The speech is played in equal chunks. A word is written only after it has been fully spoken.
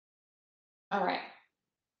All right.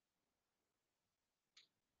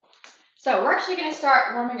 So we're actually going to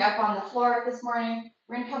start warming up on the floor this morning.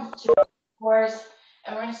 We're going to come to the floors,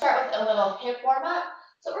 and we're going to start with a little hip warm up.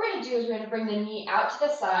 So what we're going to do is we're going to bring the knee out to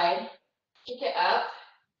the side, kick it up,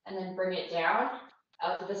 and then bring it down,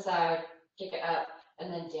 out to the side, kick it up,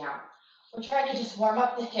 and then down. We're trying to just warm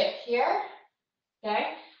up the hip here,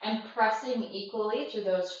 okay? And pressing equally through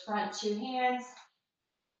those front two hands.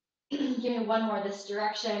 Give me one more this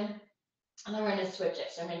direction, and then we're going to switch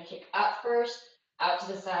it. So I'm going to kick up first, out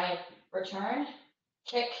to the side, return,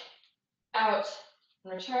 kick, out,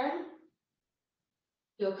 and return.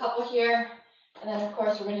 Do a couple here, and then of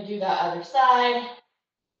course we're going to do the other side.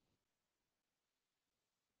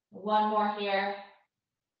 One more here.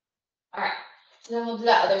 All right, so then we'll do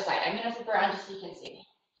that other side. I'm going to flip around just so you can see me.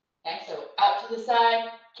 Okay, so out to the side,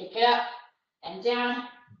 kick it up and down,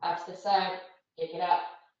 out to the side, kick it up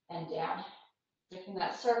and down. Making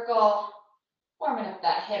that circle, warming up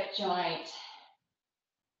that hip joint.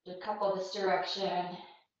 Do a couple this direction,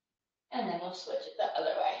 and then we'll switch it the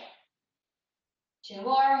other way. Two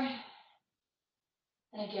more.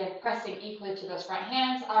 And again, pressing equally to those front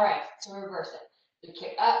hands. All right, so reverse it. We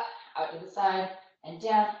kick up, out to the side, and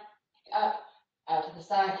down. Kick up, out to the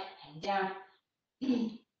side, and down.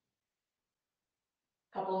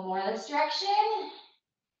 Couple more this direction.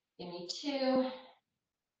 Give me two.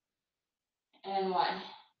 And one.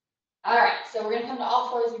 All right, so we're going to come to all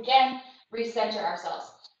fours again, recenter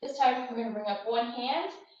ourselves. This time, we're going to bring up one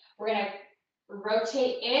hand. We're going to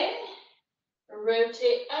rotate in,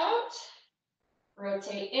 rotate out,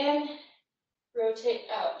 rotate in, rotate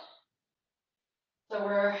out. So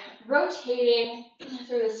we're rotating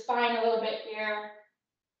through the spine a little bit here.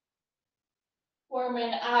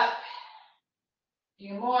 Warming up. A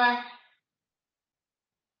few more.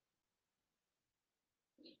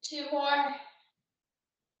 Two more.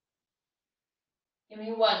 Give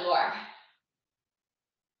me one more.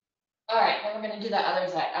 All right, then we're going to do the other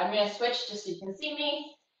side. I'm going to switch just so you can see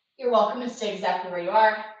me. You're welcome to stay exactly where you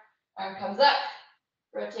are. Arm comes up,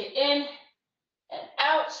 rotate in and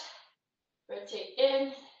out, rotate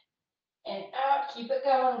in and out. Keep it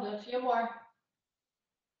going. We'll do a few more.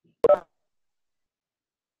 Let's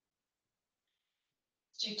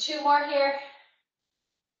do two more here.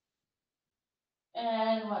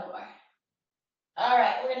 And one more. All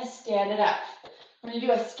right, we're going to stand it up. We're going to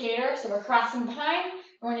do a skater, so we're crossing behind.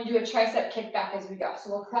 We're going to do a tricep kick back as we go.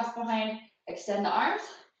 So we'll cross behind, extend the arms,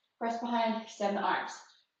 press behind, extend the arms.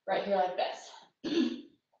 Right here like this.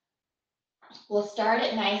 We'll start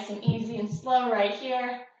it nice and easy and slow right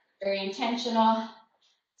here. Very intentional,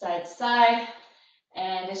 side to side.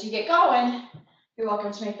 And as you get going, you're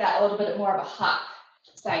welcome to make that a little bit more of a hop,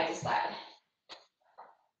 side to side.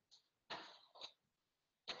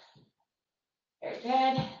 Very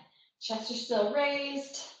good. Chest are still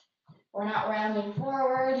raised. We're not rounding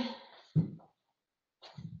forward.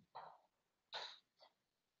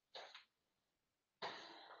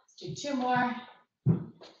 Let's do two more.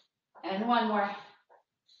 And one more.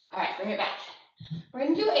 All right, bring it back. We're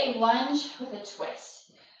going to do a lunge with a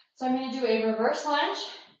twist. So I'm going to do a reverse lunge.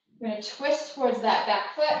 We're going to twist towards that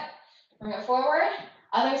back foot. Bring it forward.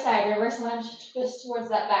 Other side, reverse lunge, twist towards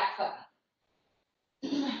that back foot.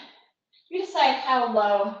 You decide how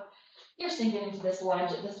low you're sinking into this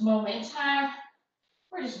lunge at this moment in time.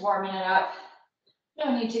 We're just warming it up.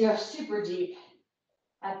 No need to go super deep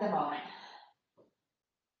at the moment.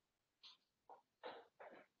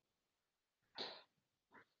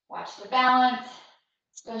 Watch the balance,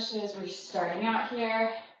 especially as we're starting out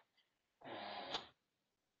here.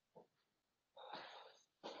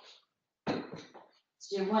 Let's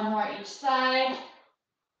do one more each side.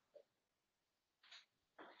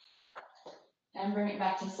 And bring it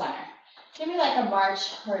back to center. Give me like a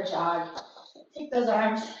march or a jog. Take those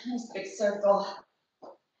arms, nice big circle.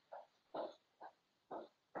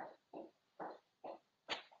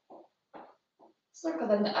 Circle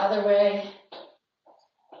them the other way.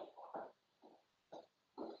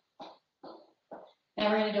 Now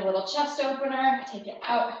we're going to do a little chest opener. Take it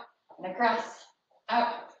out and across,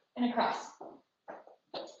 out and across.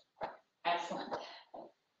 Excellent.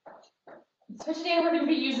 So today we're going to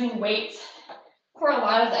be using weights for a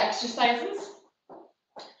lot of the exercises.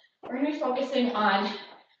 We're going to be focusing on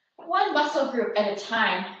one muscle group at a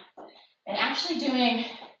time and actually doing,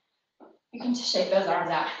 you can just shake those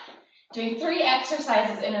arms out, doing 3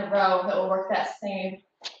 exercises in a row that will work that same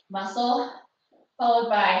muscle, followed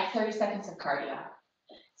by 30 seconds of cardio.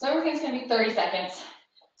 So everything's going to be 30 seconds.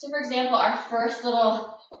 So for example, our first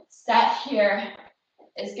little set here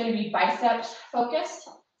is going to be biceps focused.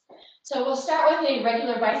 So we'll start with a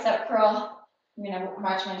regular bicep curl I'm gonna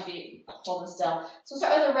march my feet, hold them still. So we'll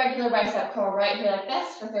start with a regular bicep curl right here like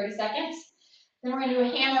this for 30 seconds. Then we're gonna do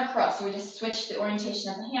a hammer curl. So we just switch the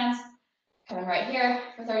orientation of the hands, coming right here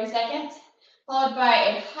for 30 seconds, followed by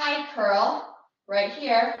a high curl right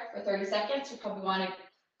here for 30 seconds. You probably wanna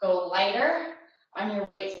go lighter on your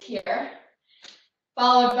weights here,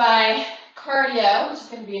 followed by cardio, which is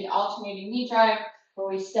gonna be an alternating knee drive, where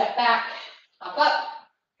we step back, hop up,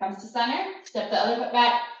 comes to center, step the other foot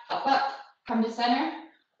back, hop up, come to center,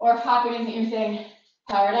 or if hopping isn't your thing,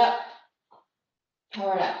 power it up,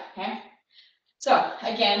 okay? So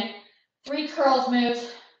again, 3 curls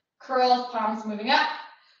moves, curls, palms moving up,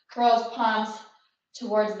 curls, palms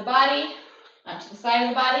towards the body, onto the side of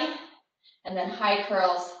the body, and then high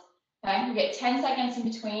curls, okay? We get 10 seconds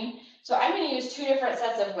in between. So I'm gonna use 2 different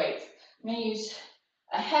sets of weights. I'm gonna use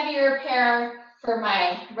a heavier pair for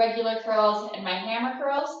my regular curls and my hammer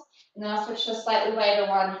curls, and then I'll switch to a slightly lighter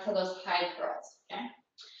one for those high curls, okay?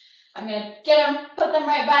 I'm gonna get them, put them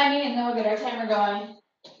right by me, and then we'll get our timer going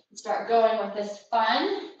and start going with this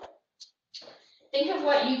fun. Think of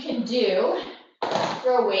what you can do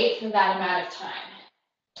for a weight for that amount of time.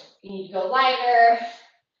 You need to go lighter,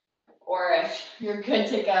 or if you're good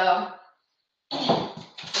to go,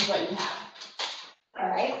 this is what you have. All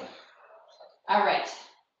right? All right.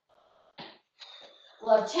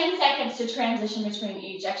 We'll have 10 seconds to transition between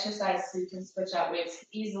each exercise so you can switch out weights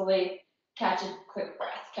easily, catch a quick breath,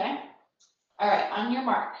 okay? All right, on your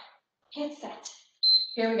mark, get set.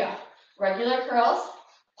 Here we go. Regular curls,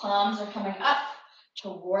 palms are coming up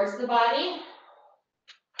towards the body.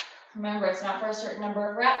 Remember, it's not for a certain number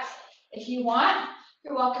of reps. If you want,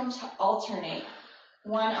 you're welcome to alternate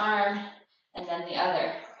one arm and then the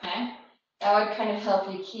other, okay? That would kind of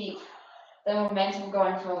help you keep the momentum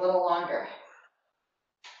going for a little longer.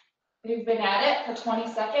 We've been at it for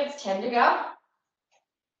 20 seconds, 10 to go.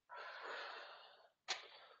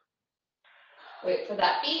 Wait for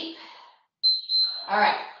that beep. All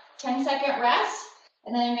right, 10-second rest,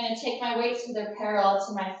 and then I'm gonna take my weights so they're parallel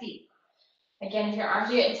to my feet. Again, if your arms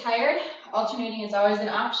are getting tired, alternating is always an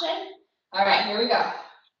option. All right, here we go.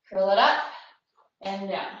 Curl it up and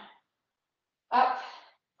down, up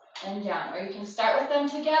and down. Or you can start with them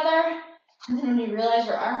together, and then when you realize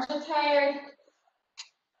your arms are tired,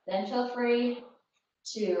 then feel free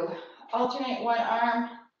to alternate one arm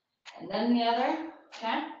and then the other,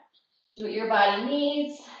 okay? Do what your body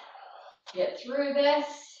needs. Get through this.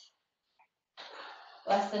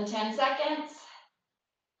 Less than 10 seconds.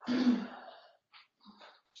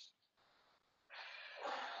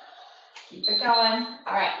 Keep it going.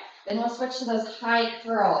 All right, then we'll switch to those high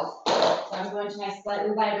curls. So I'm going to my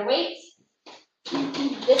slightly lighter weights.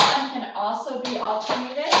 This one can also be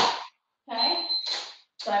alternated, okay?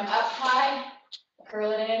 So I'm up high,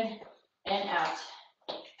 curl it in and out.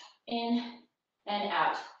 In and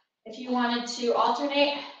out. If you wanted to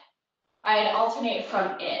alternate, I'd alternate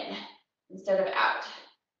from in instead of out,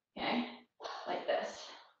 okay? Like this.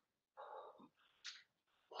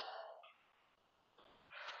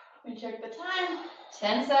 Let me check the time,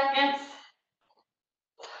 10 seconds.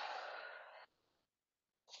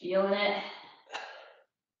 Feeling it.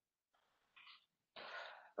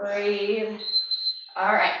 Breathe.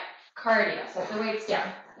 All right, cardio, set the weights down.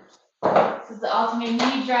 This is the alternating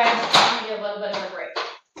knee drive, give you a little bit of a break.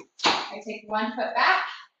 I take one foot back.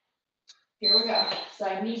 Here we go. So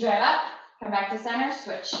I knee drive up, come back to center,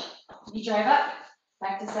 switch. Knee drive up,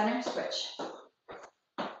 back to center, switch.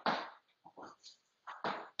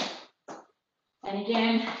 And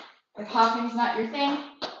again, if hopping's not your thing,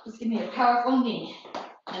 just give me a powerful knee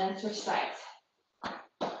and then switch sides.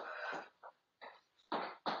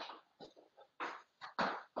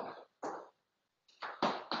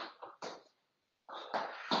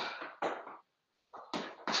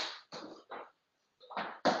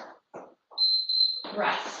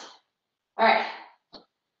 Rest. All right.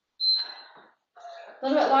 A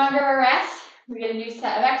little bit longer of a rest. We get a new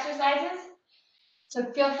set of exercises. So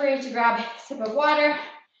feel free to grab a sip of water.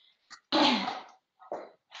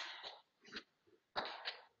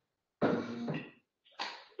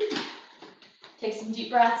 Take some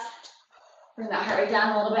deep breaths. Bring that heart rate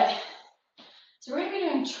down a little bit. So we're going to be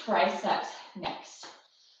doing triceps next.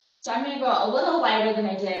 So I'm going to go a little lighter than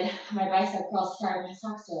I did on my bicep curls. Sorry, my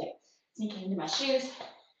socks are like sneaking into my shoes.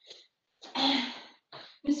 I'm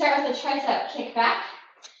going to start with a tricep kickback.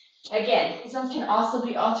 Again, these ones can also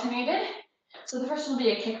be alternated. So the first one will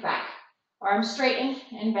be a kickback. Arms straighten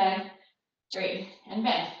and bend, straighten and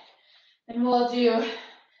bend. Then we'll do,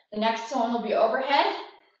 the next one will be overhead,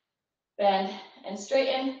 bend and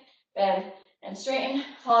straighten, bend and straighten,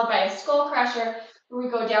 followed by a skull crusher where we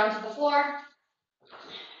go down to the floor.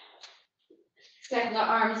 Extend the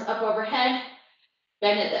arms up overhead.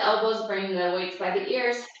 Bend at the elbows, bring the weights by the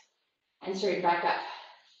ears, and straighten back up.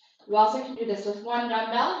 You also can do this with one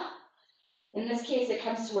dumbbell. In this case, it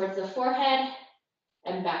comes towards the forehead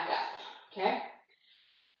and back up, okay?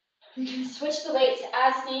 You can switch the weights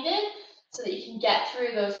as needed so that you can get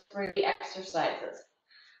through those 3 exercises,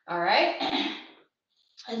 all right?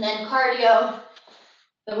 And then cardio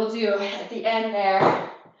that we'll do at the end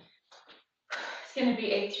there, it's gonna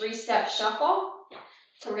be a 3-step shuffle.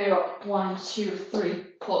 So we're gonna go 1, 2, 3,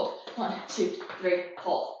 hold, 1, 2, 3,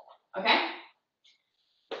 hold, okay?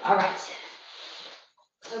 All right.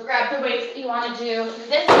 So grab the weights that you want to do for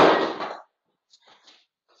this one.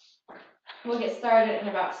 We'll get started in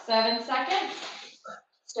about 7 seconds.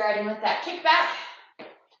 Starting with that kickback.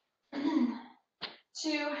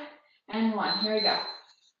 2 and 1. Here we go.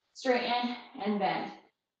 Straighten and bend.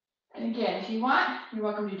 And again, if you want, you're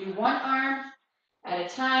welcome to do one arm at a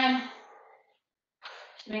time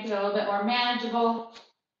to make it a little bit more manageable,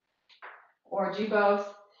 or do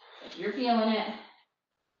both if you're feeling it.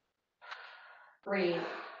 Breathe.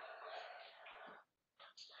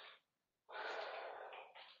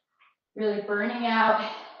 Really burning out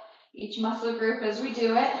each muscle group as we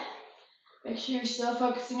do it. Make sure you're still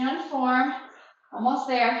focusing on form. Almost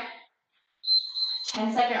there.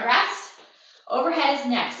 10-second rest. Overhead is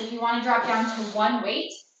next. If you want to drop down to one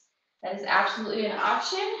weight, that is absolutely an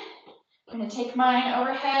option. I'm going to take mine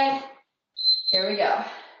overhead. Here we go.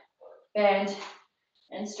 Bend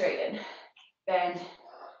and straighten. Bend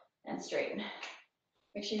and straighten.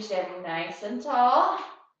 Make sure you're standing nice and tall.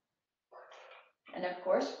 And of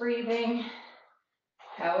course, breathing.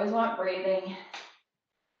 I always want breathing.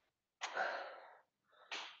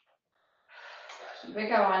 Keep it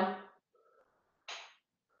going.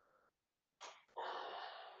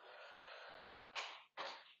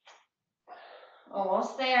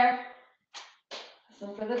 Almost there.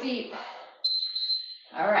 Listen for the beep.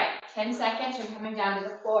 All right, 10 seconds. We're coming down to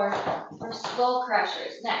the floor for skull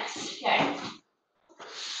crushers next, okay?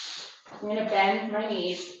 I'm gonna bend my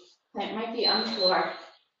knees. Plant my feet on the floor.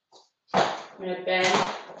 I'm gonna bend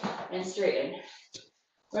and straighten.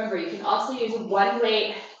 Remember, you can also use one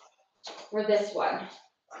weight for this one.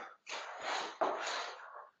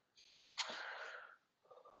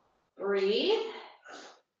 Breathe.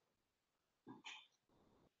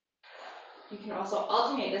 You can also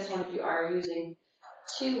alternate this one if you are using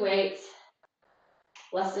 2 weights,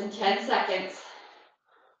 less than 10 seconds.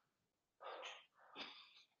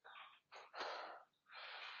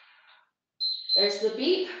 There's the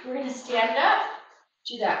beep. We're gonna stand up,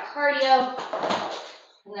 do that cardio,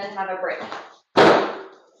 and then have a break.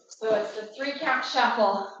 So it's the 3-count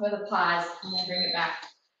shuffle with a pause, and then bring it back.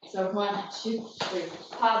 So 1, 2, 3,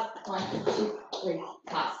 pause, 1, 2, 3,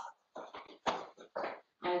 pause.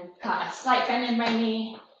 I've got a slight bend in my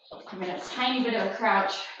knee. I'm in a tiny bit of a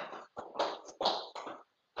crouch.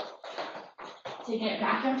 Taking it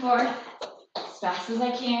back and forth as fast as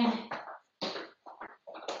I can.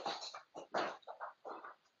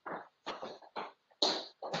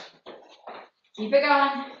 Keep it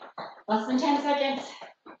going. Less than 10 seconds.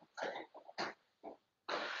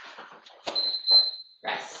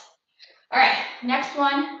 Rest. All right, next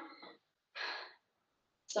one.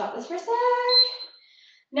 Stop this for a sec.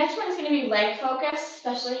 Next one is going to be leg focused,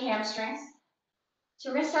 especially hamstrings. So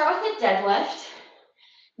we're going to start with a deadlift.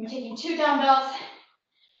 I'm taking 2 dumbbells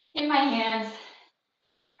in my hands,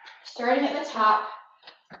 starting at the top.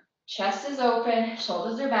 Chest is open,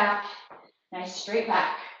 shoulders are back, nice straight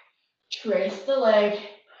back. Trace the leg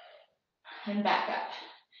and back up.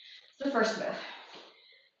 It's the first move.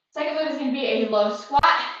 Second move is going to be a low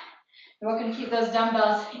squat. You're welcome to keep those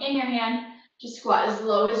dumbbells in your hand. Just squat as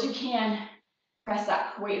low as you can. Press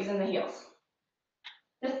up, weight is in the heels.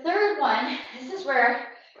 The third one, this is where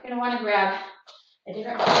you're going to want to grab a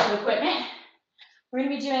different piece of equipment. We're going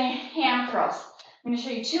to be doing ham curls. I'm going to show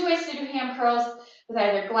you 2 ways to do ham curls with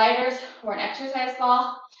either gliders or an exercise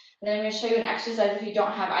ball. And then I'm going to show you an exercise if you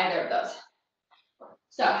don't have either of those.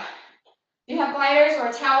 So, if you have gliders or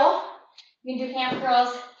a towel, you can do ham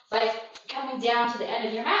curls by coming down to the end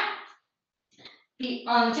of your mat. Feet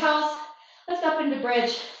on the towels, lift up into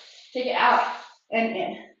bridge, take it out and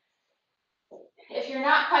in. If you're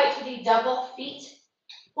not quite to the double feet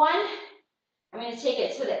one, I'm going to take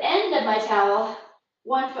it to the end of my towel,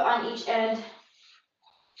 1 foot on each end,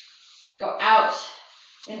 go out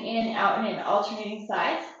and in, alternating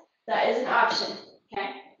sides. That is an option,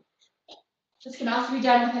 okay? This can also be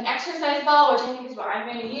done with an exercise ball, which I think is what I'm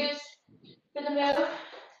going to use for the move.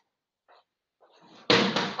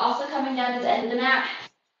 Also coming down to the end of the mat,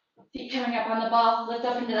 feet coming up on the ball, lift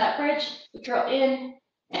up into that bridge, curl in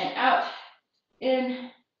and out. in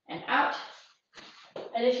and out.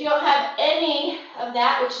 And if you don't have any of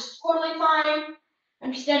that, which is totally fine,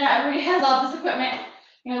 understand that everybody has all this equipment.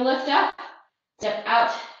 You're gonna lift up, step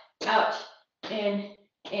out, out, in,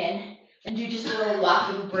 and do just a little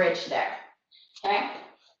walking bridge there, okay?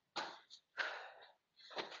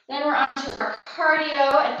 Then we're on to our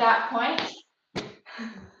cardio at that point.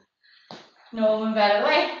 No one move out of the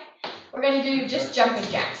way. We're gonna do just jumping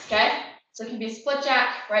jacks, okay? So it can be a split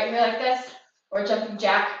jack right here like this, or jumping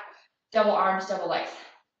jack, double arms, double legs,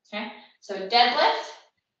 okay? So deadlift,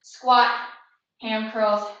 squat, ham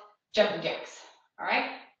curls, jumping jacks, all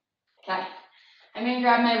right? Okay, I'm gonna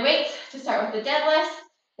grab my weights to start with the deadlift,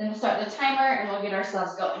 then we'll start the timer and we'll get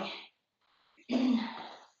ourselves going.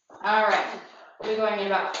 All right, we're going in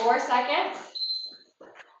about 4 seconds.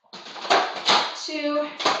 2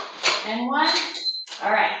 and 1.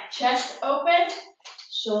 All right, chest open,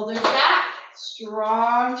 shoulders back,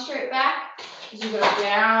 strong straight back as you go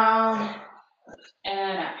down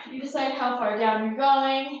and up. You decide how far down you're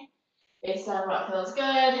going based on what feels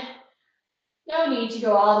good. No need to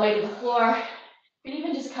go all the way to the floor. You can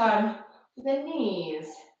even just come to the knees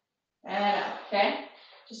and up, okay?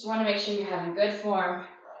 Just want to make sure you're having good form,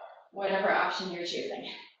 whatever option you're choosing.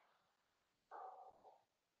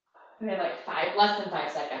 We have like less than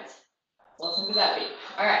 5 seconds. Listen to that beat.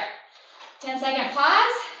 All right, 10-second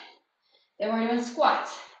pause. Then we're doing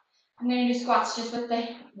squats. I'm going to do squats just with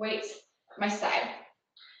the weights at my side.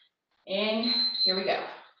 In, here we go.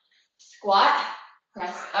 Squat,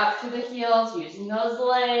 press up to the heels using those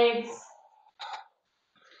legs.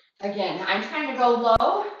 Again, I'm trying to go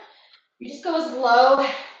low. You just go as low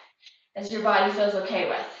as your body feels okay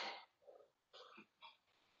with.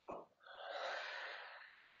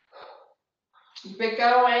 Keep it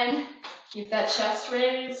going. Keep that chest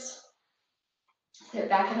raised. Sit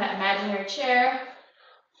back in that imaginary chair.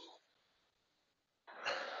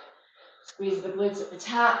 Squeeze the glutes at the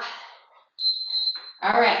top.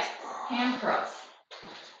 All right, hand curls.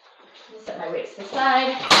 Set my weights to the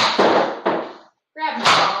side. Grab my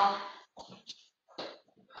ball.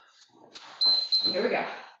 Here we go.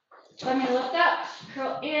 So I'm going to lift up,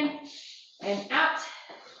 curl in and out.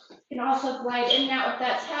 You can also glide in and out with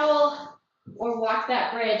that towel or walk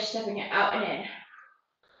that bridge, stepping it out and in.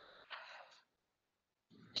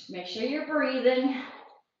 Make sure you're breathing,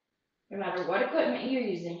 no matter what equipment you're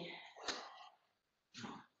using.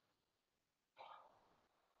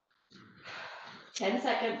 Ten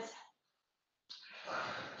seconds.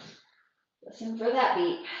 Listen for that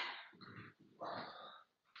beat.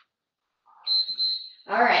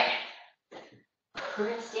 All right. We're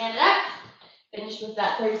going to stand it up. Finish with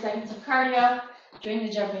that 30 seconds of cardio. Doing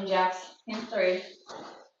the jumping jacks in 3,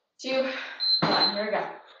 2, 1. Here we go.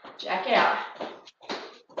 Jack it out.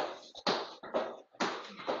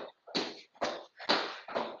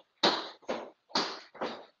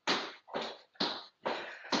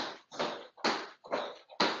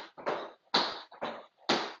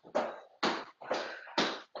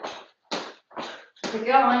 Keep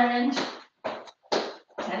going.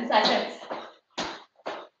 10 seconds.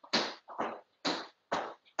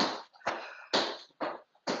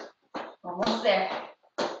 Almost there.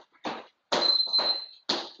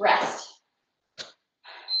 Rest.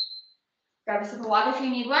 Grab a sip of water if you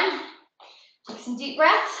need one. Take some deep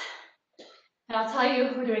breaths. And I'll tell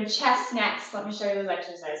you, we're doing chest next. Let me show you those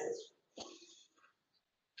exercises.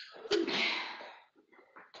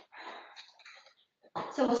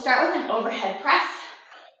 So we'll start with an overhead press.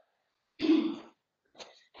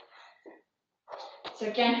 So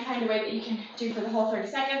again, find a weight that you can do for the whole 30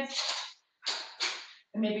 seconds.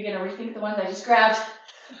 I'm maybe gonna rethink the ones I just grabbed.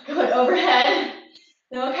 Going overhead,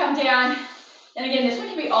 then we'll come down. And again, this one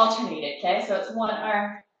can be alternated, okay? So it's one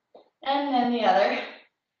arm and then the other.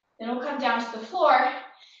 Then we'll come down to the floor,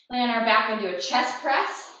 lay on our back and do a chest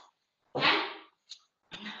press, okay?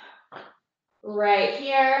 Right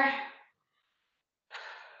here.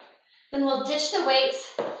 Then we'll ditch the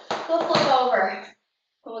weights, we'll flip over, and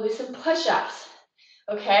we'll do some push-ups,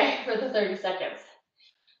 okay, for the 30 seconds.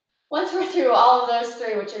 Once we're through all of those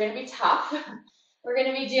 3, which are gonna be tough, we're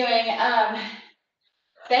gonna be doing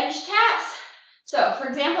bench taps. So for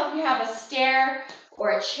example, if you have a stair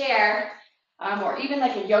or a chair, or even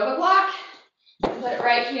like a yoga block, you can put it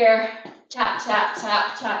right here, tap, tap,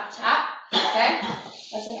 tap, tap, tap, okay?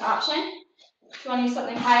 That's an option. If you wanna use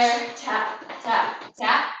something higher, tap, tap,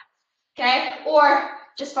 tap, okay? Or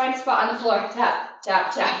just find a spot on the floor, tap,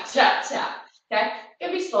 tap, tap, tap, tap, okay? It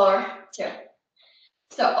can be slower too.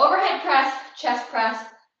 So overhead press, chest press,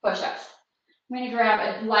 push-ups. I'm gonna grab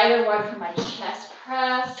a lighter one for my chest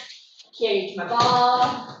press, cage my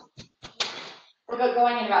ball. We'll go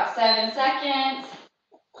going in about 7 seconds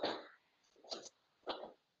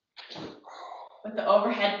with the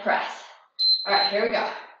overhead press. All right, here we go.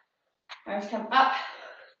 Arms come up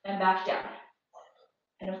and back down.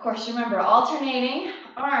 And of course, remember, alternating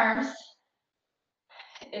arms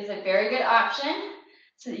is a very good option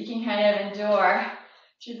so that you can kind of endure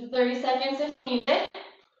through the 30 seconds if needed.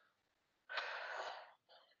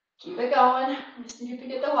 Keep it going. Just see if you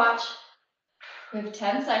get the watch. We have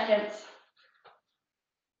 10 seconds.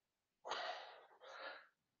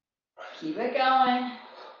 Keep it going.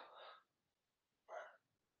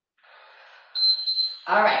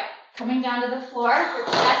 All right, coming down to the floor for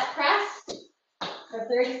chest press for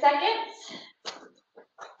 30 seconds.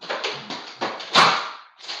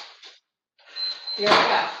 Here we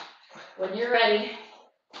go. When you're ready.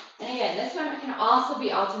 And again, this one can also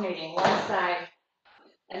be alternating one side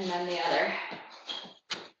and then the other.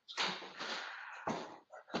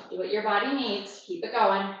 Do what your body needs. Keep it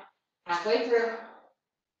going. Halfway through.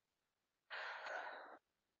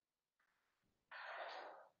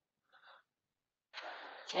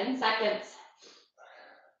 Ten seconds.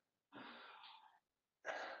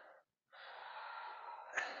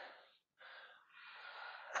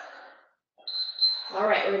 All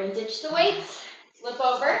right, we're gonna ditch the weights, flip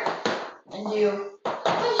over, and do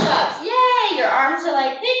push-ups. Yay! Your arms are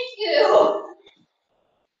like, thank you.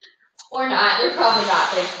 Or not, they're probably not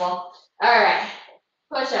thankful. All right,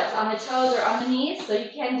 push-ups on the toes or on the knees. So you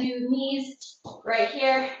can do knees right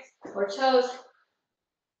here or toes.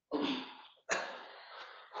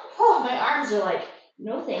 Oh, my arms are like,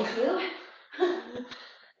 no thank you.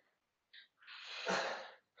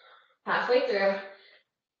 Halfway through.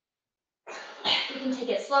 You can take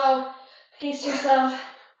it slow, pace yourself.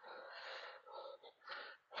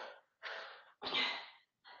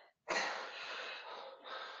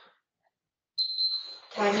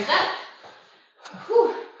 Time is up.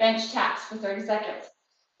 Whew. Bench taps for 30 seconds.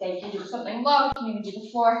 Okay, you can do something low, you can even do the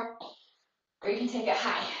floor, or you can take it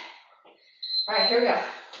high. All right, here we go.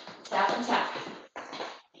 Tap and tap.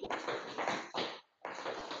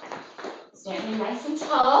 Standing nice and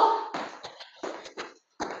tall.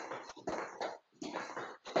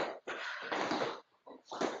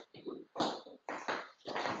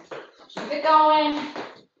 Keep it going.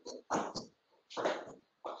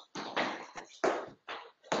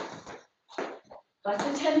 Less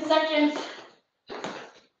than 10 seconds.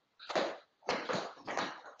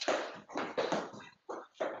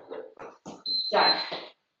 Done.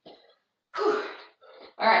 Whew.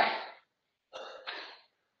 All right.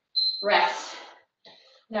 Rest.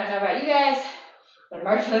 Now, I don't know about you guys, but I'm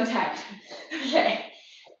already feeling tired. Okay.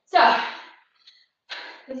 So,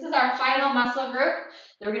 this is our final muscle group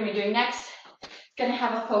that we're going to be doing next. It's going to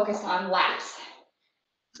have a focus on lats.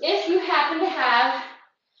 If you happen to have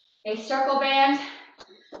a circle band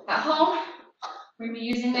at home, we're going to be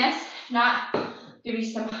using this. If not, give you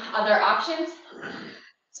some other options.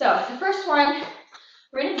 So the first one,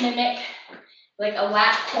 we're going to mimic like a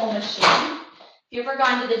lat pull machine. If you've ever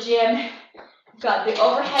gone to the gym, you've got the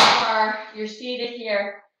overhead bar, you're seated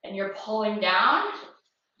here, and you're pulling down.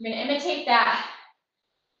 I'm going to imitate that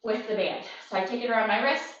with the band. So I take it around my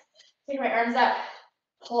wrist, take my arms up,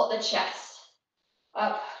 pull at the chest,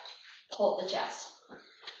 up, pull at the chest.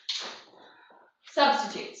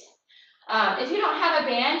 Substitutes. If you don't have a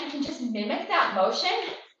band, you can just mimic that motion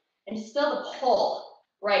and just feel the pull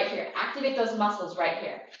right here. Activate those muscles right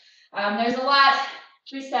here. There's a lot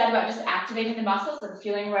to be said about just activating the muscles and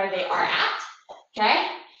feeling where they are at. Okay.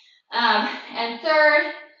 And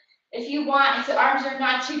third, if you want, if the arms are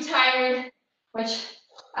not too tired, which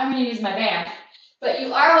I'm going to use my band, but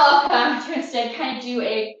you are welcome to instead kind of do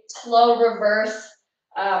a slow reverse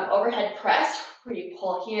overhead press where you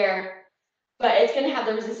pull here. But it's going to have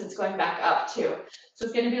the resistance going back up too. So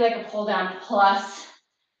it's going to be like a pull down plus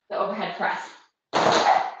the overhead press.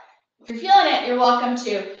 If you're feeling it, you're welcome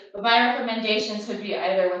to. But my recommendations would be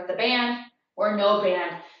either with the band or no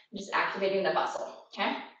band, just activating the muscle.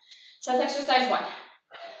 Okay? So that's exercise 1.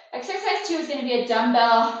 Exercise 2 is going to be a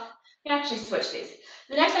dumbbell. You can actually switch these.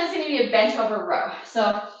 The next one is going to be a bent over row.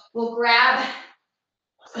 So we'll grab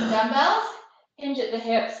some dumbbells, hinge at the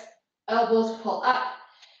hips, elbows pull up,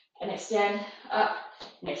 and extend, up,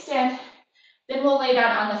 and extend. Then we'll lay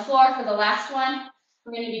down on the floor for the last one.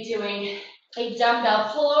 We're going to be doing a dumbbell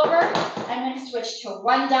pullover. I'm going to switch to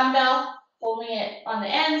one dumbbell, holding it on the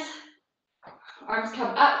ends. Arms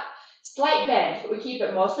come up, slight bend, but we keep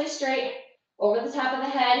it mostly straight, over the top of the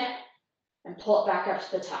head, and pull it back up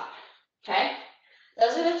to the top. Okay?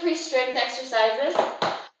 Those are the 3 strength exercises.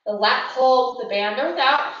 The lat pull, the band or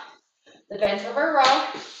without, the bent over row,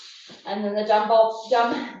 and then the dumbbell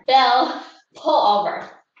pull over.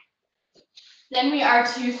 Then we are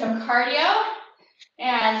to some cardio,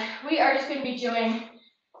 and we are just going to be doing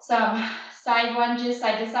some side lunges,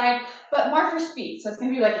 side to side, but more for speed. So it's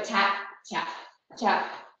going to be like a tap, tap,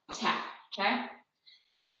 tap, tap, okay?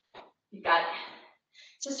 You got it.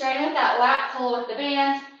 So starting with that lat pull with the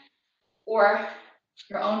band, or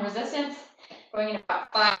your own resistance, going in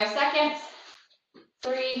about 5 seconds.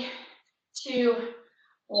 3, 2,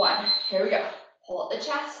 1. Here we go. Hold the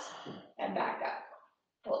chest and back up.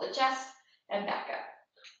 Hold the chest and back up.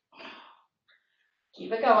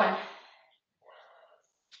 Keep it going.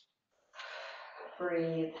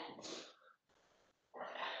 Breathe.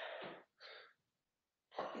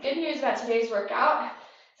 The good news about today's workout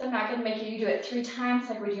is I'm not going to make you do it 3 times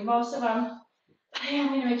like we do most of them. I am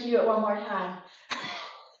going to make you do it one more time.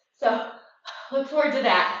 So look forward to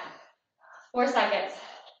that. 4 seconds.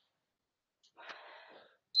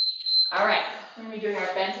 All right, we're going to be doing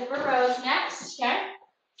our bent over rows next, okay?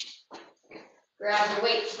 Grab your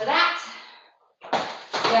weights for that.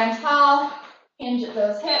 Stand tall, hinge at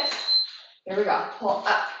those hips. Here we go. Pull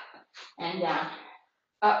up and down.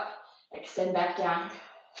 Up, extend back down.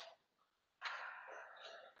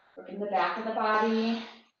 Working the back of the body.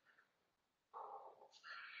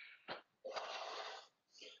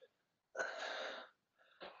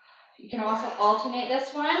 You can also alternate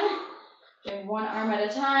this one, doing one arm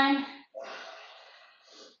at a time.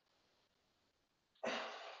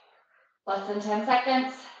 Less than 10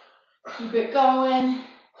 seconds. Keep it going.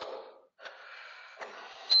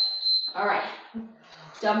 All right.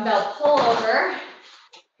 Dumbbell pull over.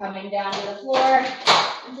 Coming down to the floor.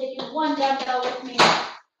 I'm taking one dumbbell with me,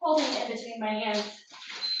 holding it in between my hands.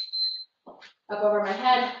 Up over my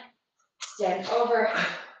head. Stand over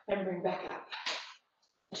and bring back up.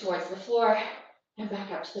 Towards the floor and back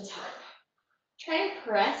up to the top. Try and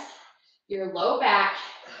press your low back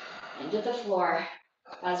into the floor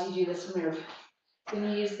as you do this move. You're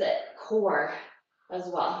going to use the core as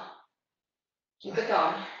well. Keep it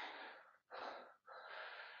going.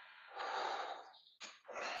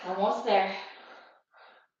 Almost there.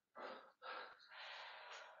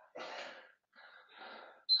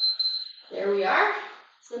 There we are.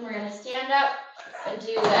 So then we're going to stand up and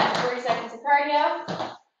do that 30 seconds of cardio.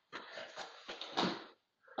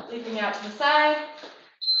 Leaping out to the side.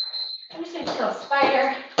 I'm just going to kill a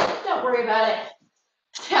spider. Don't worry about it.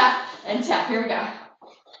 Tap and tap. Here we go.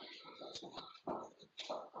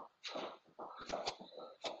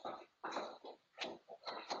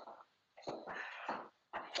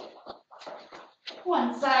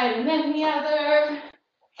 One side and then the other.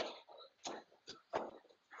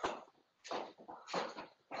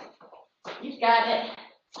 You've got it.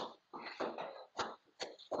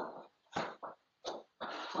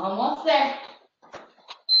 Almost there.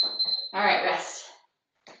 All right, rest.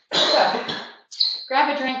 So,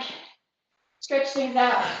 grab a drink, stretch things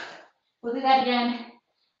out. We'll do that again.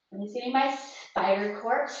 I'm just getting my spider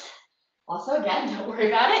corpse. Also, again, don't worry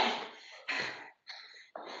about it.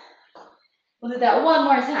 We'll do that one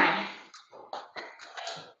more time.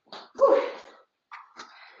 Whew.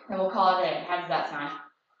 And we'll call it a day. How does that sound?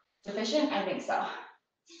 Sufficient? I think so.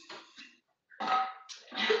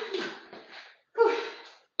 Whew.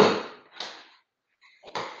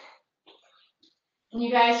 And you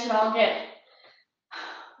guys should all get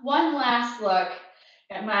one last look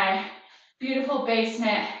at my beautiful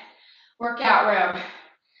basement workout room.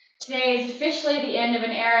 Today is officially the end of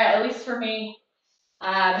an era, at least for me.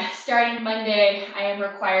 Starting Monday, I am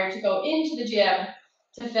required to go into the gym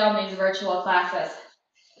to film these virtual classes.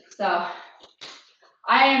 So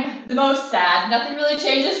I am the most sad. Nothing really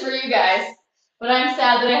changes for you guys, but I'm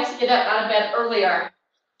sad that I have to get up out of bed earlier,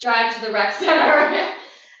 drive to the rec center.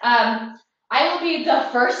 I will be the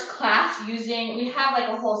first class using, we have like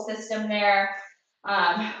a whole system there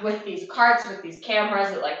with these carts, with these cameras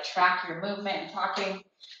that like track your movement and talking.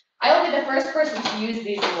 I will be the first person to use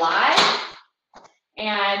these live,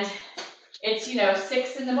 and it's,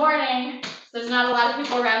 6 in the morning, so there's not a lot of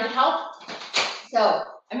people around to help. So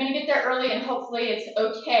I'm gonna get there early and hopefully it's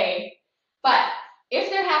okay. But if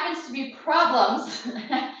there happens to be problems,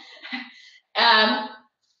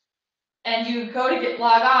 and you go to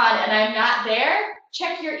log on and I'm not there,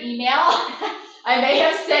 check your email. I may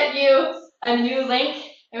have sent you a new link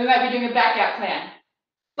and we might be doing a backup plan.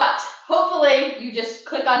 But hopefully you just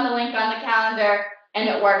click on the link on the calendar and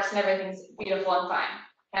it works and everything's beautiful and fine.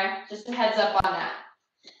 Okay, just a heads up on that.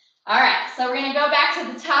 All right, so we're gonna go back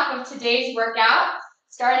to the top of today's workout,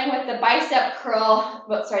 starting with the bicep curl,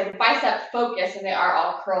 the bicep focus, and they are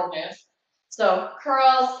all curl moves. So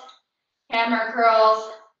curls, hammer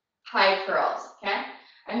curls, high curls, okay?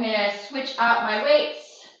 I'm gonna switch out my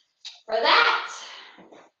weights for that.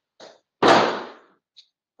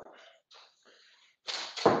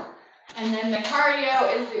 And then the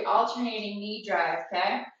cardio is the alternating knee drive,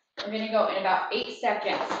 okay? We're gonna go in about 8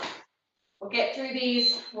 seconds. We'll get through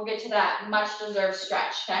these, we'll get to that much deserved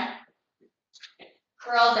stretch, okay?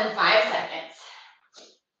 Curls in 5 seconds.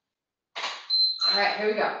 All right, here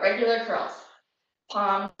we go, regular curls.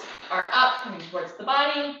 Palms are up, coming towards the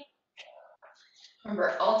body.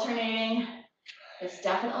 Remember, alternating is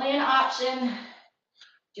definitely an option.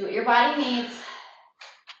 Do what your body needs.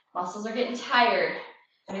 Muscles are getting tired.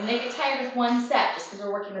 I mean, they get tired with one set just because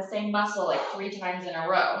we're working the same muscle like 3 times in a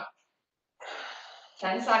row.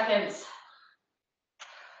 10 seconds.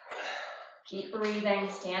 Keep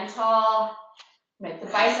breathing, stand tall. Make the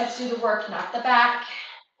biceps do the work, not the back.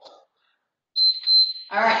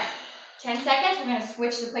 All right, 10 seconds. We're gonna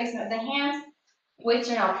switch the placement of the hands. Weights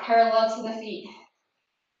are now parallel to the feet.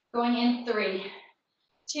 Going in 3,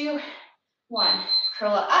 2, 1.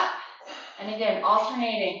 Curl it up. And again,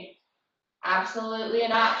 alternating. Absolutely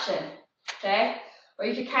an option, okay? Or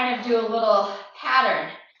you could kind of do a little pattern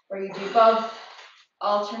where you do both,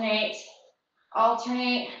 alternate,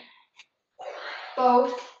 alternate,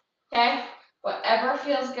 both, okay? Whatever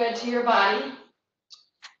feels good to your body.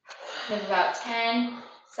 We have about 10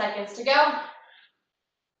 seconds to go.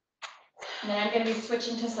 And then I'm going to be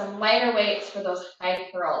switching to some lighter weights for those high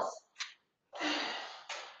curls.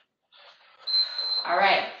 All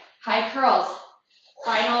right, high curls.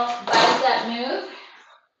 Final bicep move.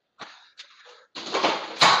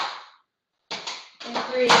 In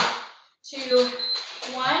 3, 2,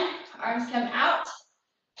 1. Arms come out.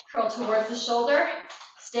 Curl towards the shoulder.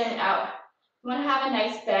 Stand out. You want to have a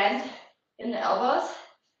nice bend in the elbows.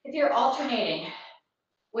 If you're alternating,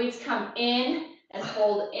 weights come in and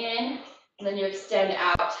hold in, and then you extend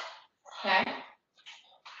out. Okay?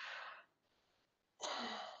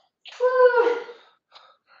 Woo.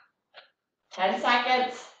 10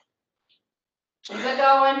 seconds. Keep it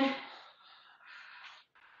going.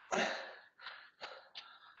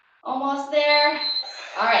 Almost there.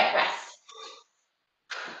 All right, rest.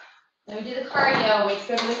 Then we do the cardio. Weights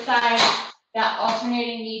go to the side. That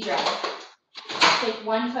alternating knee drive. Take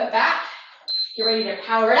 1 foot back. Get ready to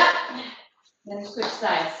power it up. Then switch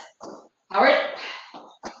sides. Power it.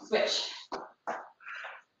 Switch.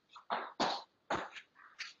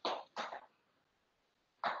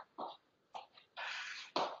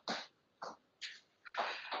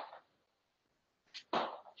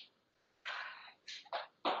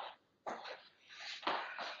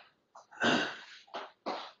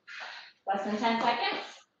 Less than 10 seconds.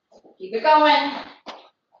 Keep it going.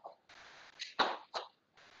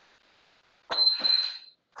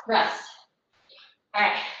 Rest. All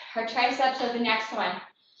right, our triceps are the next one.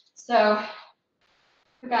 So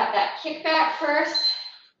we got that kick back first.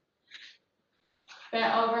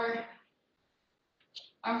 Bent over.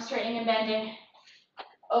 Arms straightening and bending.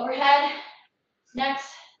 Overhead. Next,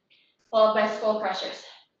 followed by skull crushers.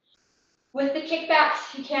 With the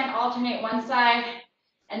kickbacks, you can alternate one side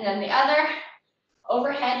and then the other.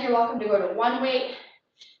 Overhead, you're welcome to go to one weight.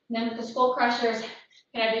 And then with the skull crushers, you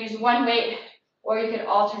can either use one weight or you could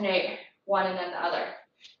alternate one and then the other.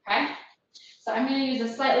 Okay? So I'm going to use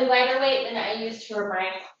a slightly lighter weight than I used for my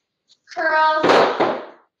curls.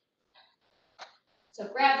 So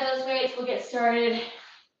grab those weights. We'll get started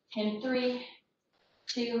in 3,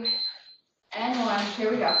 2, and 1.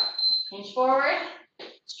 Here we go. Hinge forward,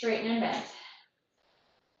 straighten and bend.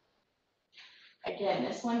 Again,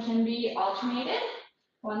 this one can be alternated,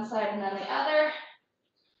 one side and then the other.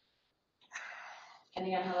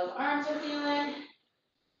 Depending on how those arms are feeling.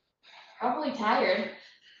 Probably tired.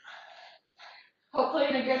 Hopefully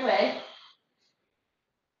in a good way.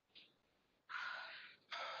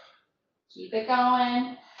 Keep it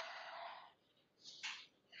going.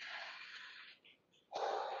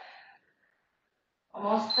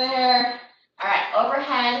 Almost there. All right,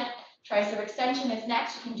 overhead. Tricep extension is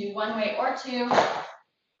next. You can do one weight or two.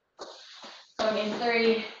 Going in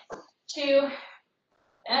 3, 2,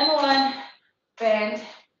 and 1. Bend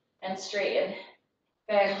and straighten.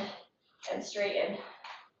 Bend and straighten.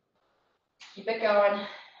 Keep it going.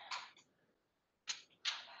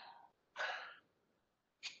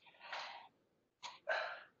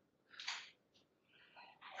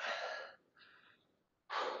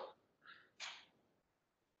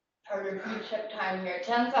 Our repeat chip time here,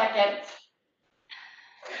 10 seconds.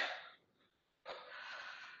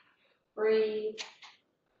 Breathe.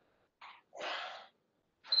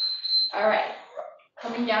 All right,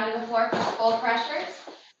 coming down to the floor for skull crushers.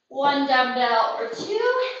 1 dumbbell or 2.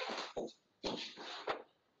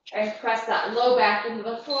 Try to press that low back into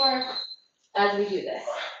the floor as we do this.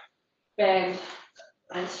 bend,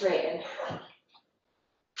 and straighten.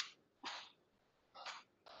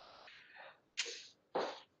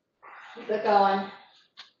 Keep it going.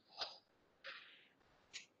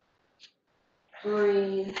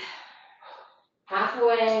 Breathe.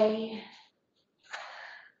 Halfway.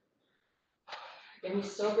 You're gonna be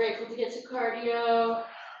so grateful to get to cardio,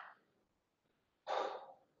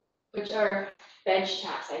 which are bench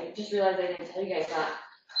taps. I just realized I didn't tell you guys that.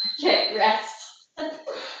 Okay, rest. So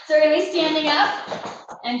we're gonna be standing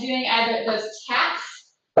up and doing either those taps,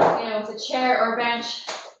 with a chair or bench,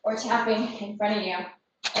 or tapping in front of you.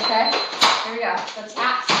 Okay, here we go. So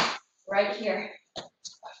taps right here. You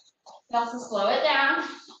can also slow it down.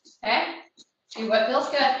 Okay, do what feels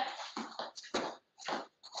good.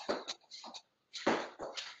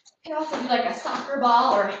 You can also do like a soccer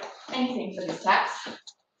ball or anything for these taps.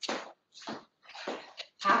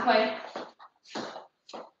 Halfway.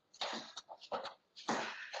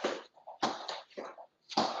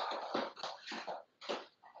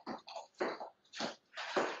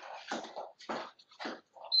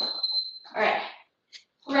 All right,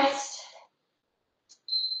 rest.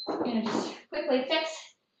 I'm gonna just quickly fix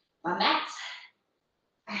my mats.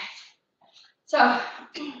 All right. So,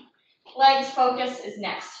 legs focus is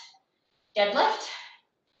next. Deadlift,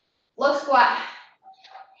 low squat,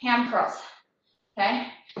 ham curls. Okay,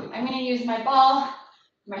 I'm gonna use my ball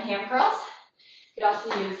for my ham curls. You could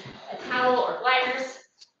also use a towel or gliders,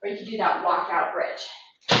 or you could do that walkout bridge.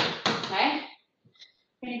 Okay,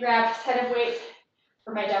 I'm gonna grab a set of weights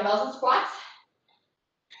for my dumbbells and squats.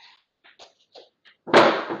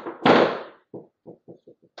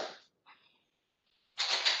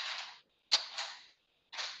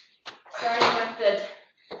 Starting with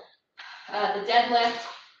the deadlift,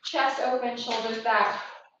 chest open, shoulders back,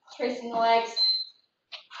 tracing the legs.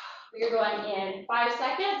 We are going in 5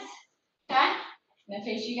 seconds. Okay, I'm gonna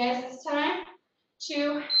face you guys this time.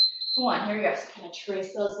 2, 1. Here we go. So kind of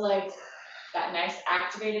trace those legs. That nice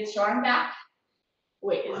activated strong back.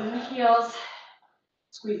 Weight is in the heels.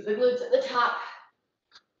 Squeeze the glutes at the top.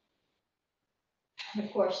 And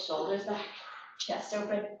of course, shoulders back, chest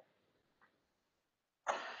open.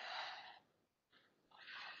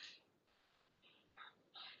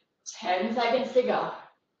 10 seconds to go.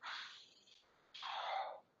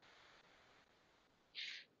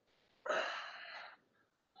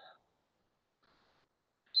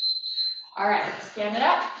 All right, stand it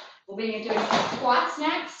up. We'll be doing some squats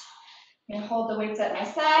next. I'm gonna hold the weights at my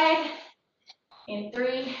side. In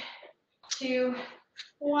 3, 2,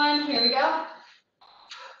 1, here we go.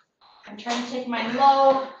 I'm trying to take mine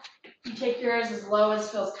low. You take yours as low as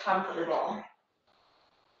feels comfortable.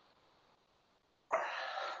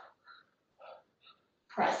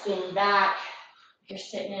 Pressing back. You're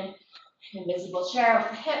sitting in an invisible chair with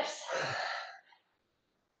the hips.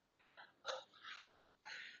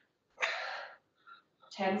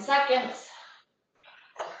 Ten seconds.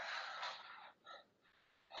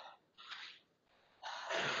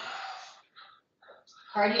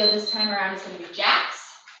 Cardio this time around is going to be jacks.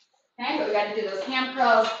 Okay, but we got to do those ham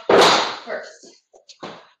curls first.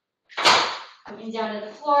 Coming down to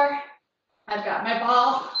the floor. I've got my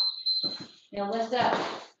ball. Lift up,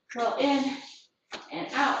 curl in and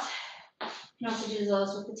out. You can also do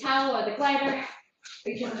those with the towel or the glider.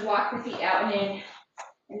 We can just walk the feet out and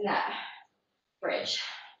in that bridge.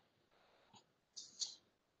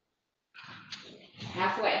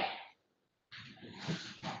 Halfway.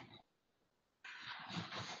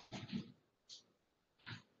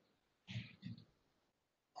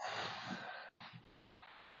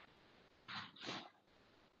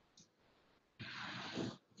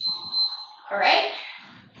 All right.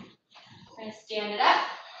 I'm going to stand it up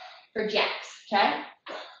for jacks, okay?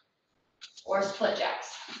 Or split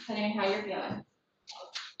jacks, depending on how you're feeling.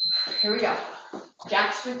 Here we go.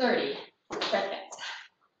 Jacks for 30 seconds.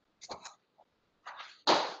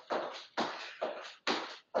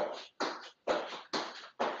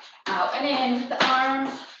 Out and in with the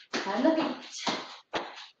arms and the feet.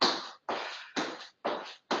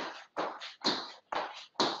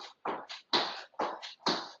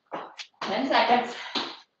 Ten seconds.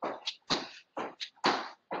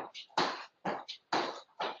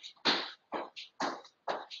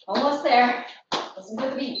 Almost there. Listen to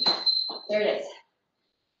the beat. There it is.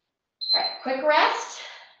 All right, quick rest.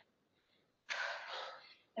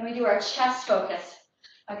 Then we do our chest focus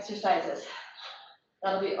exercises.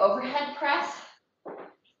 That'll be overhead press,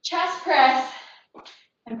 chest press,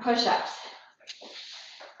 and push-ups.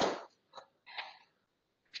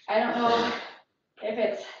 I don't know if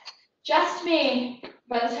it's just me.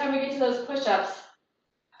 By the time we get to those push-ups,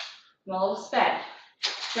 I'm a little spent.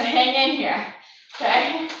 So hang in here,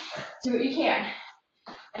 okay? do what you can.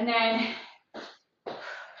 And then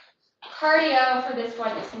cardio for this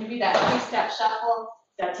one is going to be that 3-step shuffle.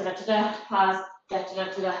 Da da da da da. Pause. Da da da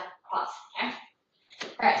da da. Pause. Okay.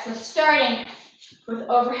 All right. So starting with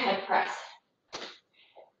overhead press.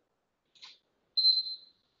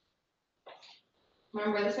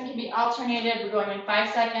 Remember, this one can be alternated. We're going in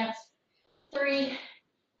 5 seconds. 3,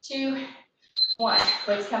 2, 1.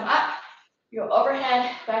 Legs come up. You go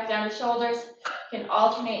overhead, back down to shoulders. You can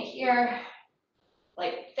alternate here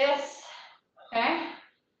like this. Okay?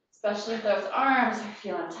 Especially if those arms are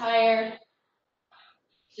feeling tired.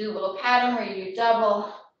 Do a little pattern where you do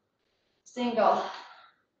double, single,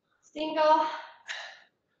 single.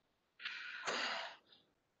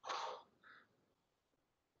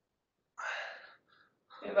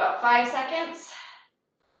 About 5 seconds.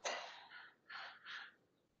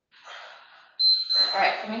 All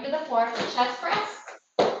right, coming to the floor for chest press.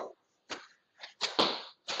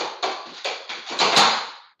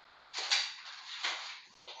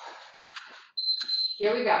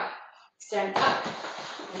 Here we go. Stand up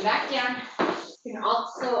and back down. You can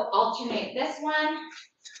also alternate this one.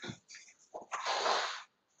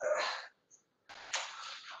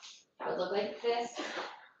 That would look like this.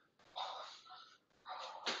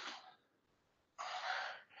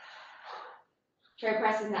 Try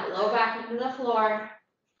pressing that low back into the floor.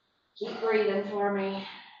 Keep breathing for me.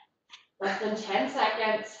 Less than 10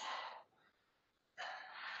 seconds.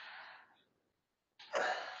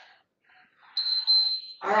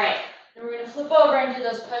 All right, then we're going to flip over and do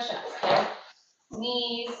those push-ups, okay?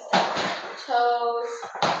 Knees, toes.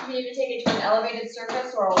 You need to take it to an elevated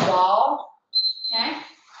surface or a wall, okay?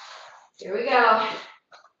 Here we go.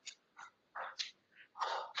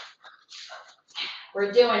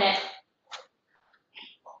 We're doing it.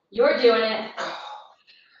 You're doing it.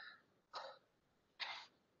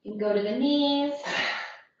 You can go to the knees.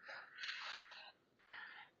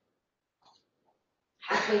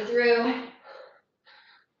 Halfway through.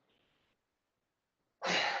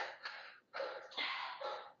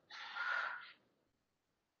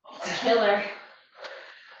 Killer.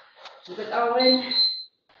 Keep it going.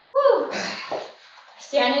 Woo.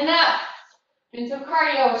 Standing up. Doing some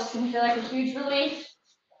cardio, which is going to feel like a huge relief.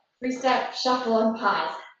 3-step shuffle and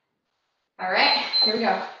pause. All right, here we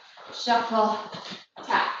go. Shuffle,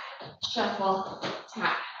 tap, shuffle,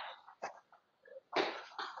 tap.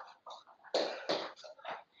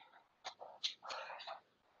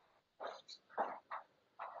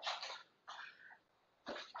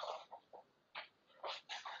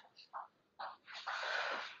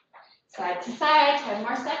 Side to side, 10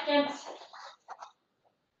 more seconds.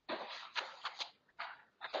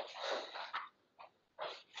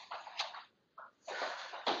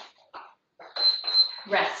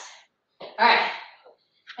 Rest. All right,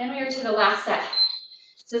 and we are to the last set.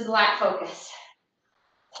 This is lat focus.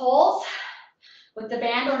 Pulls with the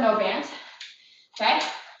band or no band. Okay?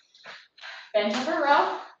 Bend over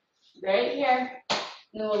row, right here. And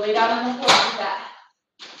then we'll lay down on the floor with that.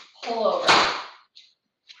 Pull over.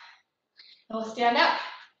 And we'll stand up.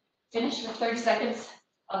 Finish with 30 seconds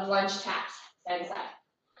of lunge taps, side to side.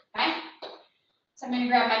 Okay? So I'm going to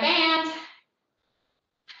grab my band.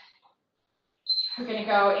 We're going to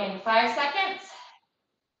go in 5 seconds.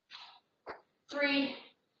 3,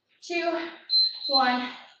 2, 1.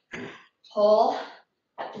 Pull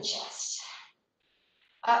at the chest.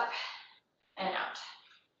 Up and out.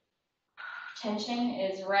 Tension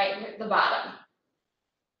is right at the bottom.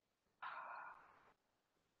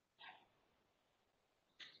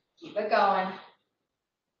 Keep it going.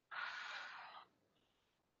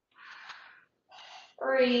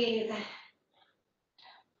 Breathe.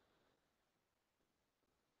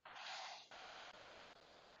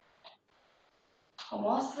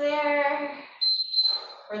 Almost there.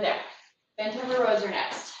 We're there. Bent over rows are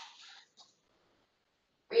next.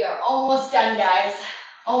 We are almost done, guys.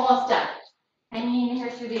 Almost done. Hanging in here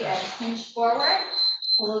through the edge. Hinge forward.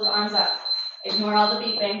 Pull those arms up. Ignore all the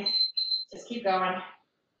beeping. Just keep going.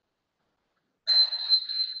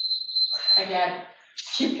 Again.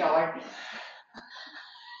 Keep going.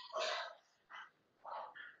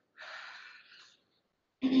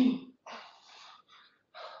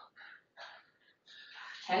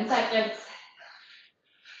 Ten seconds.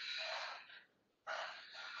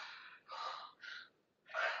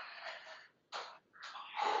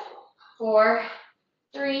 4,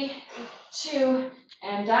 3, 2,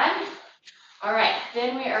 and done. All right,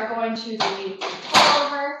 then we are going to do pull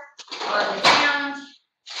over on the ground.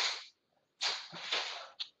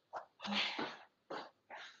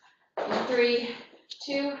 In 3,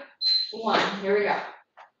 2, 1. Here we go.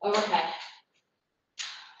 Overhead.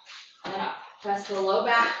 And up. Press the low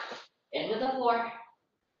back into the floor.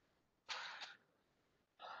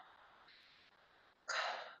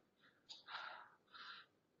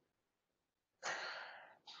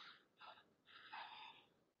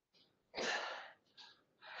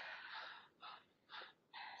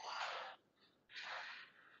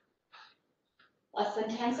 Less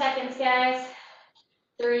than 10 seconds, guys.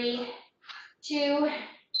 3, 2,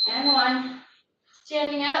 and 1.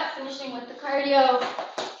 Standing up, finishing with the cardio,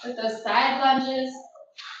 with those side lunges.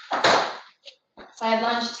 Side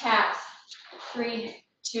lunge taps. 3,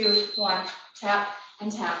 2, 1. Tap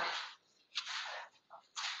and tap.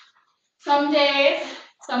 Some days,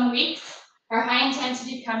 some weeks, our high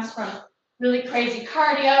intensity comes from really crazy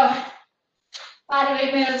cardio, body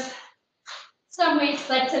weight moves. Some weeks,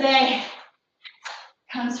 like today,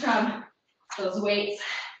 comes from those weights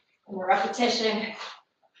and the repetition.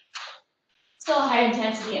 Still a high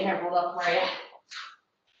intensity interval though for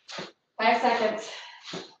you. 5 seconds.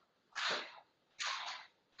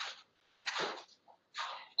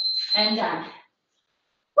 And done.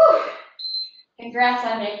 Whew. Congrats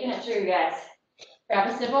on making it through, guys. Grab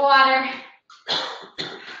a sip of water.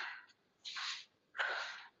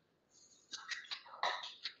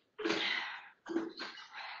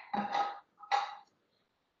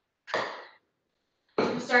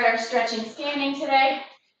 We'll start our stretching standing today.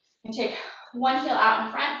 And take one heel out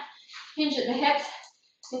in front, hinge at the hips,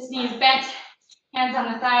 this knee is bent, hands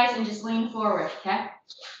on the thighs, and just lean forward, okay?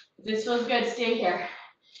 If this feels good, stay here.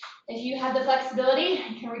 If you have the flexibility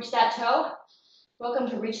and can reach that toe, welcome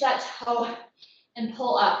to reach that toe and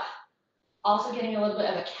pull up. Also getting a little bit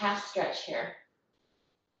of a calf stretch here.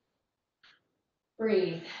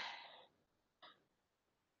 Breathe.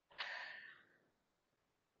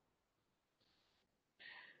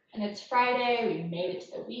 And it's Friday, we made it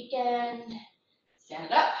to the weekend. Stand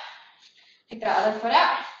it up, take that other foot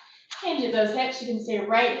out, hinge at those hips, you can stay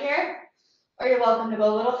right here, or you're welcome to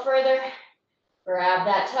go a little further. Grab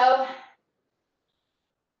that toe.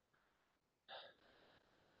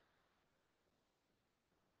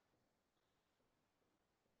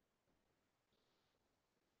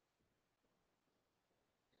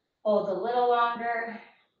 Hold a little longer.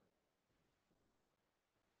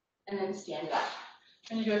 And then stand it up.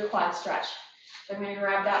 I'm going to do a quad stretch. So I'm going to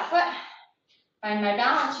grab that foot, find my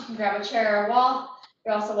balance. You can grab a chair or a wall.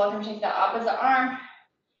 You're also welcome to take the opposite arm.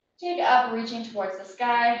 Take it up, reaching towards the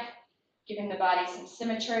sky, giving the body some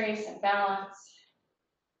symmetry, some balance.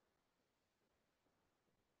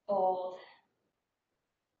 Hold.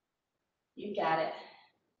 You got it.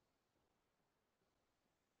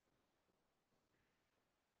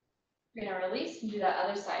 You're going to release and do that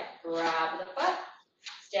other side. Grab the foot,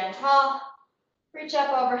 stand tall, reach up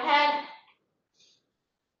overhead.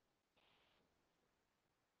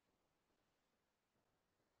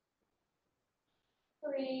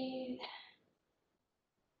 Breathe.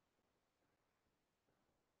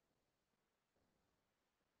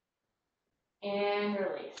 And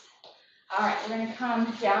release. All right, we're going to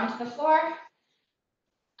come down to the floor.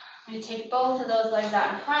 I'm going to take both of those legs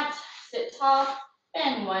out in front, sit tall,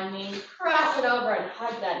 bend one knee, cross it over and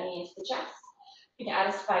hug that knee into the chest. You can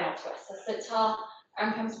add a spinal twist. So sit tall,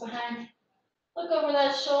 arm comes behind, look over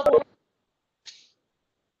that shoulder.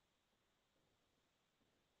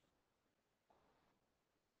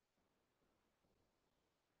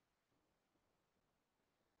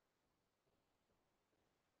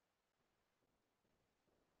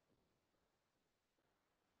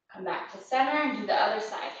 Come back to center and do the other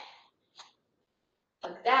side.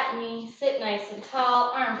 Hug that knee, sit nice and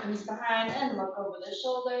tall, arm comes behind and look over the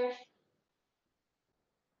shoulder.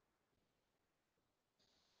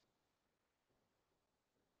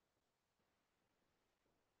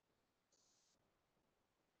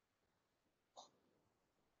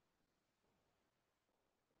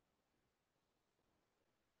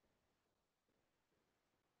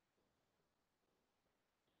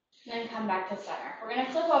 And then come back to center. We're going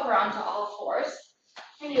to flip over onto all fours.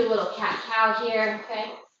 And do a little cat-cow here,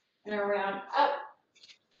 okay? And around, up,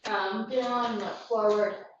 down, look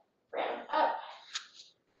forward, round, up,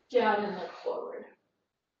 down, and look forward.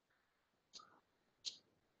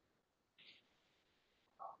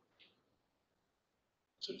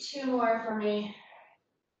 Do 2 more for me.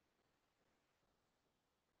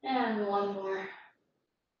 And 1 more.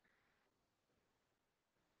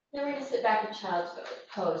 Then we're going to sit back in child's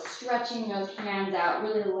pose, stretching those hands out,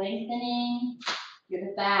 really lengthening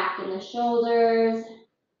your back and the shoulders.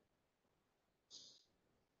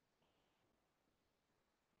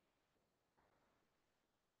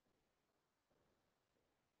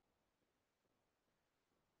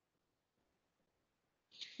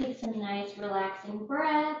 Take some nice relaxing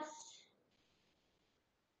breaths.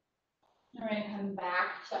 We're going to come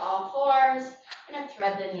back to all fours. We're going to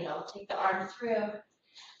thread the needle. Take the arm through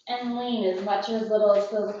and lean as much or as little as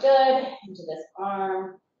feels good into this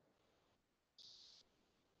arm.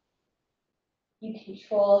 You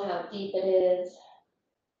control how deep it is.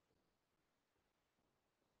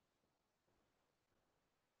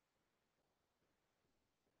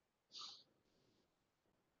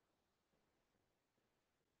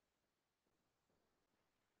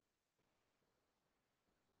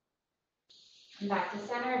 Come back to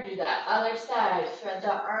center, do that other side. Thread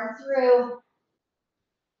the arm through.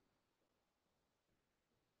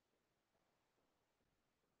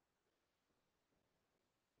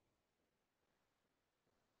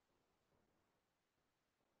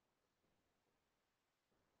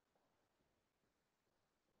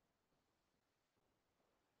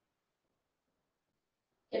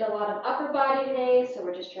 Get a lot of upper body today, so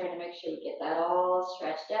we're just trying to make sure you get that all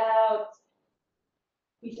stretched out.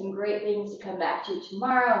 Be some great things to come back to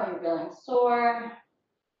tomorrow if you're feeling sore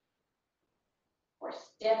or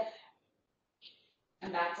stiff.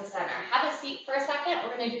 And back to center. Have a seat for a second.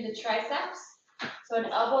 We're going to do the triceps. So an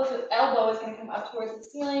elbow to elbow is going to come up towards the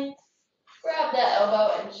ceiling. Grab that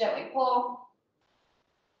elbow and gently pull.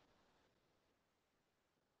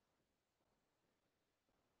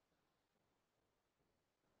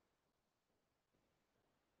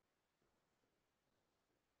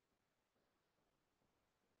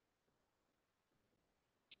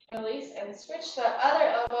 Release and switch the other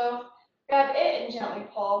elbow. Grab it and gently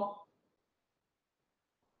pull.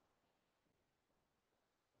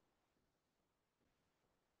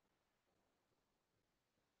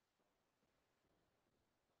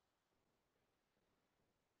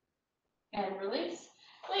 And release.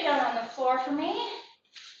 Lay down on the floor for me.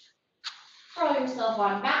 Throw yourself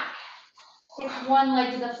on back. Take one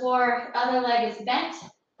leg to the floor, other leg is bent.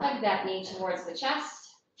 Hug that knee towards the chest.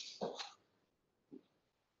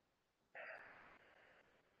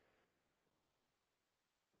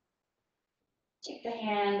 Take the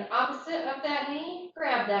hand opposite of that knee.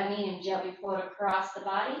 Grab that knee and gently pull it across the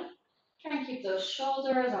body. Try and keep those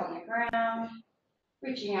shoulders on the ground.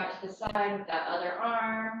 Reaching out to the side with that other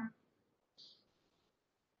arm.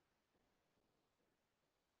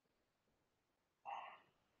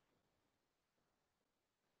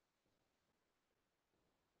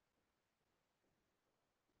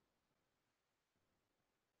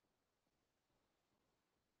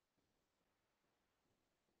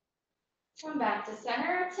 Come back to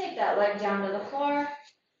center. Take that leg down to the floor.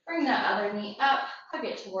 Bring that other knee up. Hug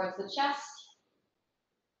it towards the chest.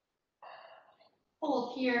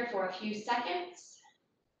 Hold here for a few seconds.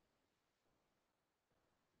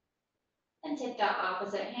 And take that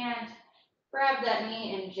opposite hand. Grab that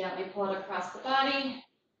knee and gently pull it across the body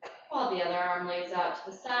while the other arm lays out to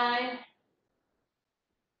the side.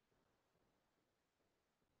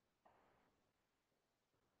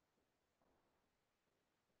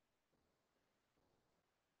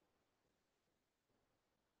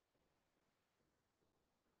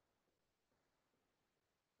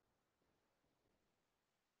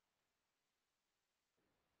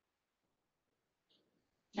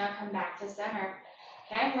 Now come back to center.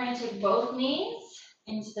 Okay, we're going to take both knees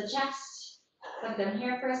into the chest. Put them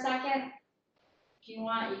here for a second. If you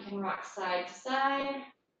want, you can rock side to side.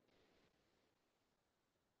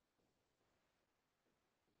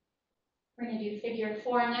 We're going to do figure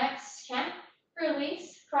four next. Okay,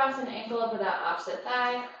 release. Cross an ankle over that opposite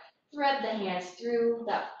thigh. Thread the hands through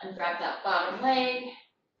that and grab that bottom leg.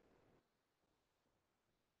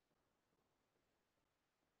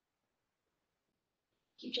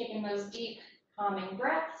 Keep taking those deep, calming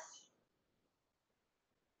breaths.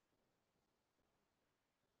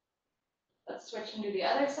 Let's switch into the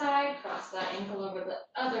other side. Cross that ankle over the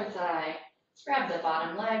other thigh. Grab the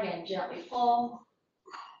bottom leg and gently pull.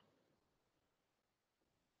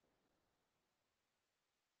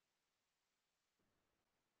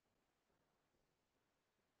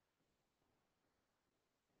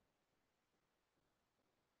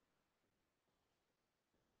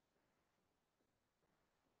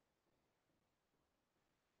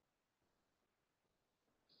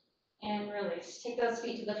 And release. Take those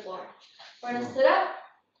feet to the floor. We're going to sit up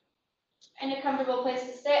in a comfortable place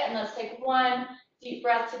to sit, and let's take one deep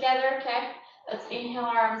breath together, okay? Let's inhale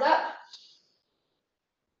our arms up.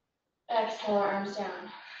 Exhale our arms down.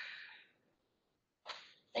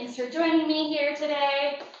 Thanks for joining me here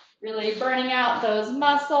today. Really burning out those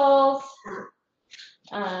muscles.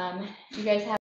 You guys have